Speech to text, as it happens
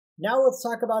Now let's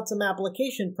talk about some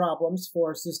application problems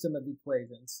for a system of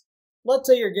equations. Let's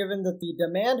say you're given that the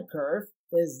demand curve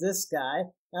is this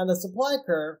guy and the supply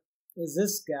curve is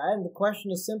this guy, and the question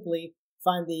is simply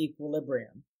find the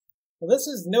equilibrium. Well, this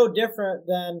is no different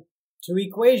than two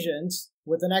equations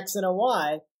with an x and a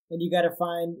y, and you got to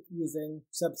find using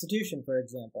substitution, for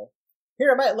example.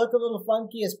 Here it might look a little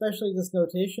funky, especially this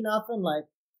notation often, like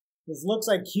this looks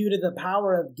like q to the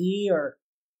power of d or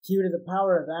q to the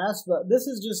power of s, but this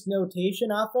is just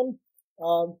notation often.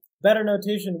 Better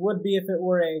notation would be if it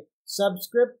were a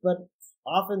subscript, but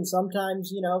often,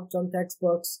 sometimes, some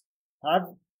textbooks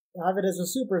have it as a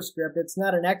superscript. It's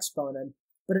not an exponent.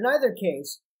 But in either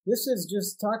case, this is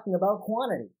just talking about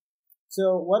quantity.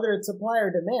 So whether it's supply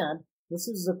or demand, this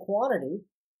is the quantity,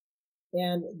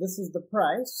 and this is the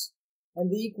price. And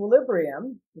the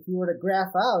equilibrium, if you were to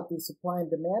graph out the supply and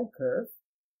demand curve,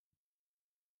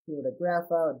 if you were to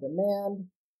graph out demand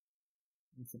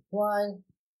and supply,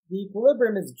 the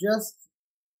equilibrium is just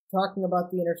talking about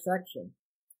the intersection.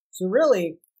 So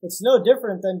really, it's no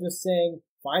different than just saying,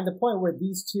 find the point where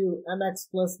these two mx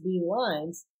plus b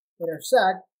lines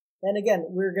intersect. And again,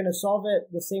 we're going to solve it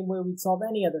the same way we'd solve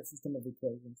any other system of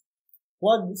equations.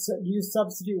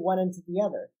 Substitute one into the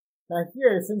other. Now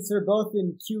here, since they're both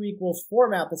in q equals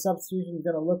format, the substitution is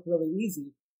going to look really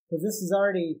easy because this is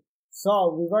already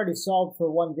solved. We've already solved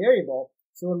for one variable.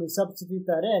 So when we substitute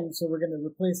that in, so we're going to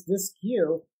replace this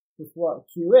q with what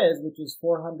q is, which is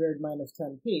 400 minus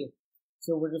 10p.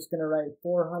 So we're just going to write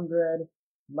 400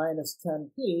 minus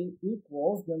 10p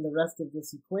equals, then the rest of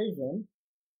this equation,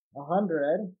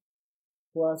 100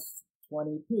 plus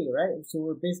 20p, right? So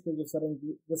we're basically just setting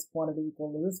this quantity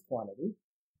equal to this quantity.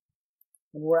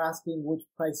 And we're asking which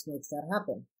price makes that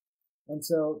happen. And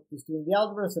so just doing the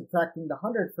algebra, subtracting the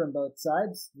 100 from both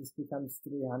sides, this becomes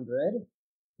 300.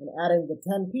 And adding the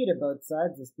 10p to both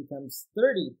sides, this becomes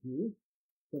 30p.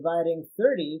 Dividing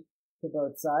 30 to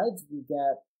both sides, we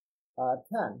get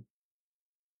 10.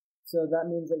 So that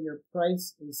means that your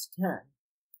price is 10.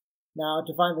 Now,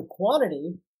 to find the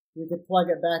quantity, we could plug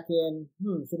it back in.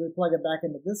 Should we plug it back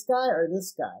into this guy or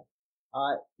this guy?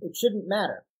 It shouldn't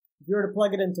matter. If you were to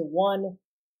plug it into one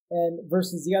and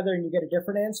versus the other and you get a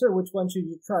different answer, which one should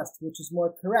you trust? Which is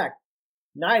more correct?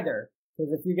 Neither.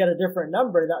 Because if you get a different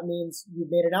number, that means you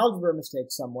made an algebra mistake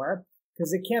somewhere.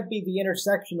 Because it can't be the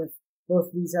intersection if both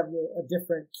of these have a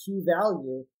different q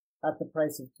value at the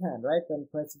price of 10, right? Then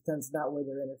the price of 10 is not where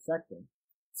they're intersecting.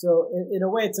 So in a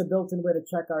way, it's a built-in way to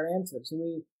check our answer. So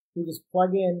we just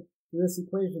plug in to this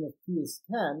equation if p is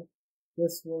 10.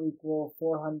 This will equal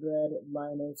 400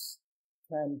 minus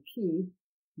 10p.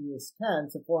 P is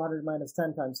 10. So 400 minus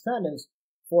 10 times 10 is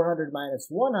 400 minus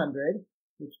 100,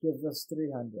 which gives us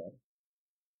 300.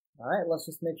 All right, let's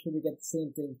just make sure we get the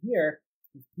same thing here.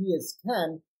 If p is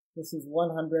 10, this is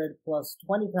 100 plus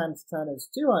 20 times 10 is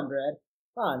 200.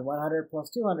 And 100 plus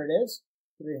 200 is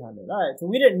 300. All right, so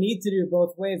we didn't need to do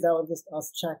both ways. That was just us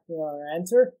checking our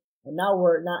answer. And now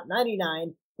we're not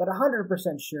 99, but 100%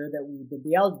 sure that we did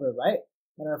the algebra right.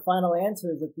 And our final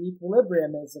answer is that the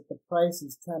equilibrium is that the price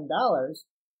is $10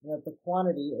 and that the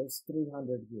quantity is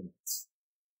 300 units.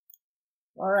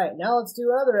 All right, now let's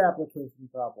do another application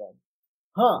problem.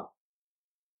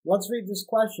 Let's read this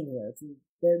question here.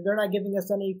 They're not giving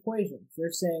us any equations.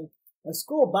 They're saying a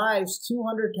school buys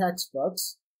 200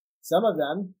 textbooks. Some of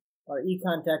them are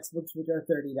econ textbooks, which are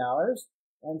 $30,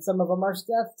 and some of them are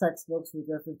stats textbooks, which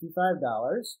are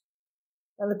 $55.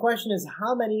 And the question is,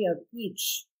 how many of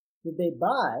each did they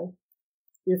buy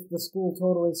if the school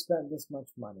totally spent this much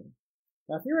money?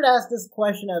 Now, if you were to ask this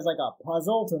question as like a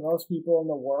puzzle to most people in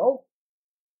the world,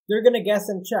 they're going to guess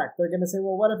and check. They're going to say,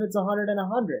 well, what if it's 100 and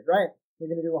 100, right? They're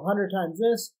going to do 100 times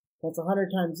this, plus 100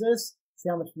 times this, see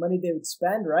how much money they would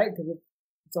spend, right? Because if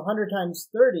it's 100 times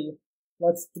 30,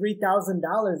 that's $3,000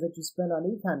 that you spend on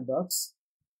econ books.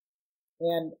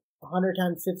 And 100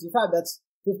 times 55, that's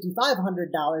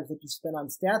 $5,500 that you spend on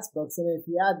stats books. And if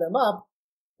you add them up,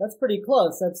 that's pretty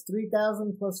close. That's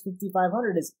 3,000 plus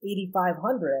 5,500 is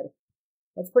 8,500.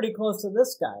 That's pretty close to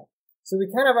this guy. So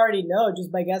we kind of already know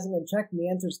just by guessing and checking, the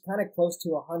answer is kind of close to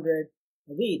 100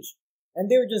 of each. And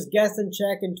they would just guess and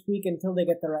check and tweak until they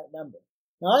get the right number.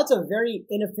 Now that's a very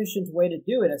inefficient way to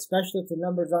do it, especially if the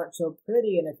numbers aren't so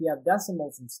pretty and if you have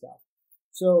decimals and stuff.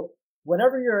 So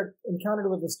whenever you're encountered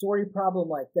with a story problem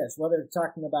like this, whether it's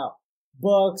talking about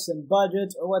books and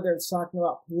budgets or whether it's talking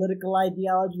about political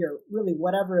ideology or really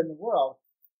whatever in the world,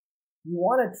 you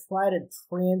want to try to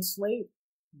translate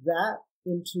that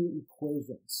into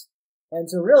equations. And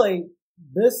so really,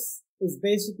 this is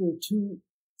basically two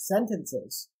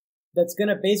sentences that's going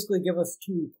to basically give us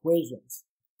two equations.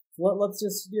 So let's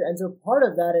just do, and so part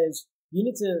of that is You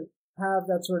need to have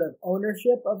that sort of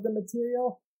ownership of the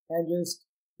material and just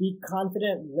be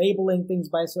confident labeling things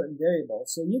by certain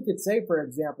variables. So you could say, for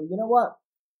example, you know what?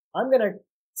 I'm going to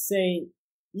say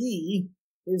E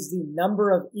is the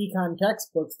number of econ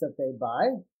textbooks that they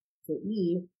buy. So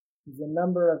E is the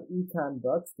number of econ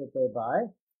books that they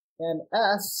buy. And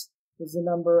S is the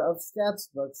number of stats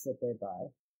books that they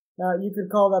buy. Now, you could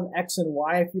call them X and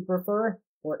Y if you prefer,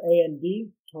 or A and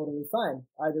B, totally fine.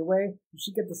 Either way, you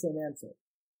should get the same answer.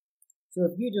 So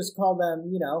if you just call them,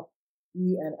 you know,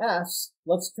 E and S,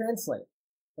 let's translate.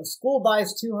 A school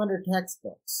buys 200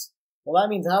 textbooks. Well, that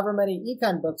means however many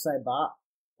econ books I bought,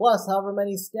 plus however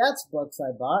many stats books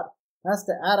I bought, has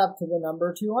to add up to the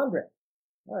number 200.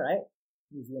 All right,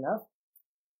 easy enough.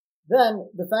 Then,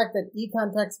 the fact that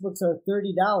econ textbooks are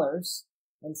 $30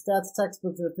 and stats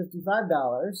textbooks are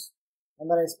 $55, and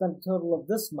that I spent a total of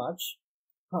this much,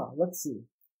 let's see.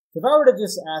 If I were to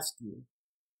just ask you,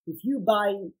 if you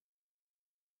buy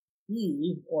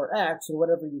E or X or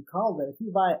whatever you called it, if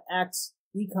you buy X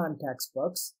econ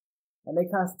textbooks and they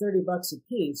cost $30 a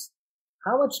piece,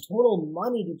 how much total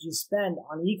money did you spend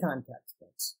on econ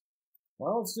textbooks?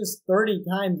 Well, it's just 30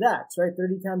 times X, right?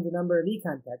 30 times the number of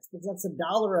econ textbooks. That's a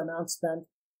dollar amount spent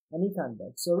on econ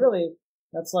books. So really,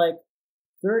 that's like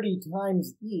 30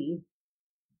 times E.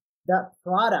 That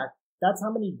product, that's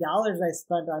how many dollars I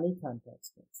spent on econ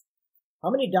textbooks. How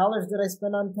many dollars did I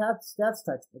spend on stats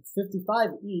textbooks?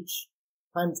 55 each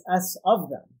times S of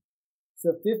them.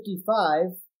 So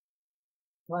 55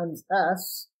 times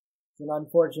S is an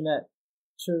unfortunate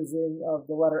choosing of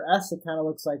the letter S. It kind of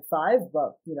looks like 5,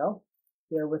 but, you know,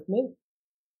 bear with me.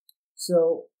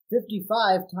 So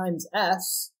 55 times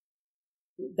S,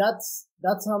 that's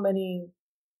how many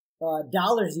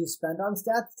dollars you spent on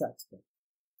stats textbook.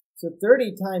 So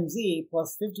 30 times E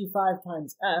plus 55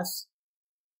 times S,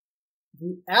 if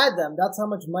you add them, that's how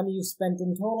much money you spent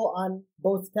in total on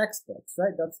both textbooks,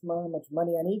 right? That's how much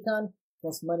money on econ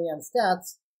plus money on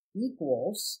stats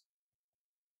equals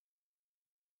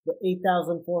the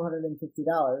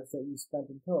 $8,450 that you spent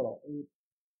in total.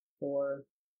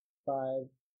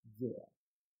 8,450.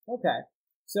 Okay.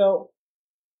 So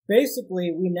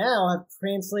basically, we now have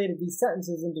translated these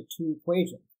sentences into two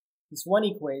equations. This one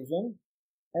equation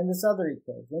and this other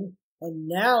equation. And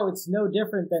now it's no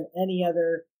different than any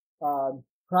other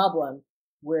problem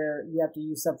where you have to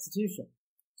use substitution.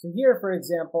 So here, for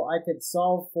example, I could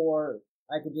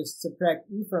just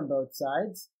subtract E from both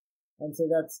sides and say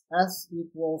that's S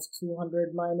equals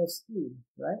 200 minus E,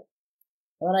 right?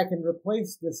 And then I can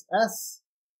replace this S,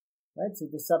 right? So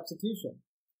the substitution.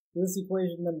 So this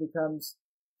equation then becomes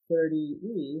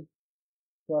 30E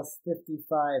plus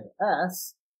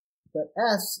 55S, but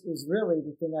S is really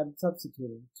the thing I'm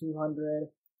substituting,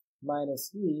 200 minus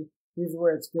E. Here's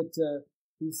where it's good to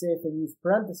be safe and use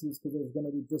parentheses because there's going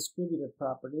to be distributive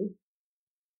property.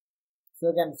 So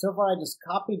again, so far I just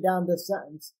copied down this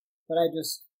sentence, but I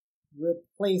just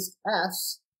replaced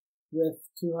S with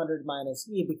 200 minus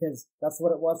E because that's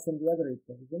what it was from the other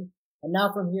equation. And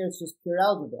now from here it's just pure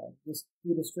algebra, just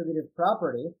the distributive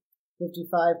property.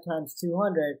 55 times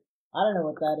 200, I don't know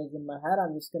what that is in my head.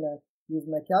 I'm just going to use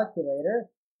my calculator,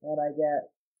 and I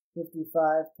get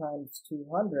 55 times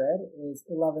 200 is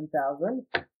 11,000.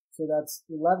 So that's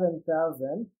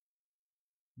 11,000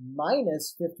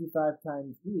 minus 55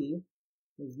 times E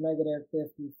is negative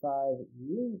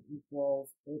 55E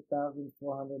equals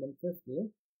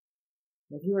 8,450.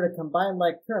 If you were to combine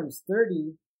like terms,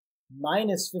 30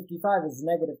 minus 55 is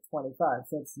negative 25.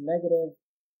 So it's negative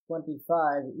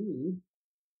 25E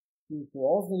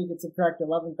equals, and you can subtract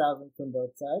 11,000 from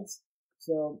both sides.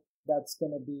 So that's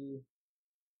going to be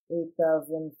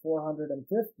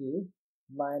 8,450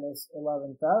 minus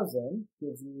 11,000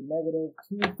 gives you negative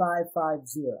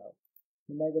 2,550.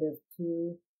 Negative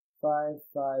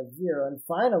 2,550. And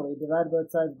finally, divide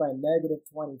both sides by negative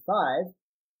 25.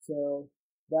 So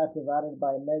that divided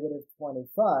by negative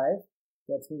 25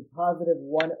 gets me positive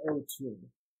 102.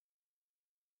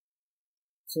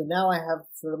 So now I have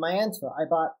sort of my answer. I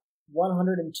bought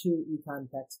 102 econ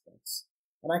textbooks.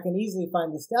 And I can easily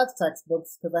find the stats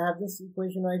textbooks because I have this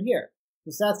equation right here.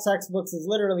 The stats textbooks is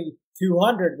literally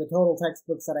 200, the total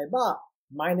textbooks that I bought,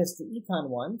 minus the econ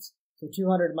ones. So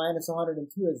 200 minus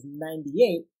 102 is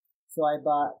 98. So I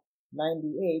bought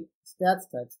 98 stats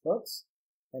textbooks,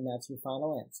 and that's your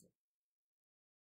final answer.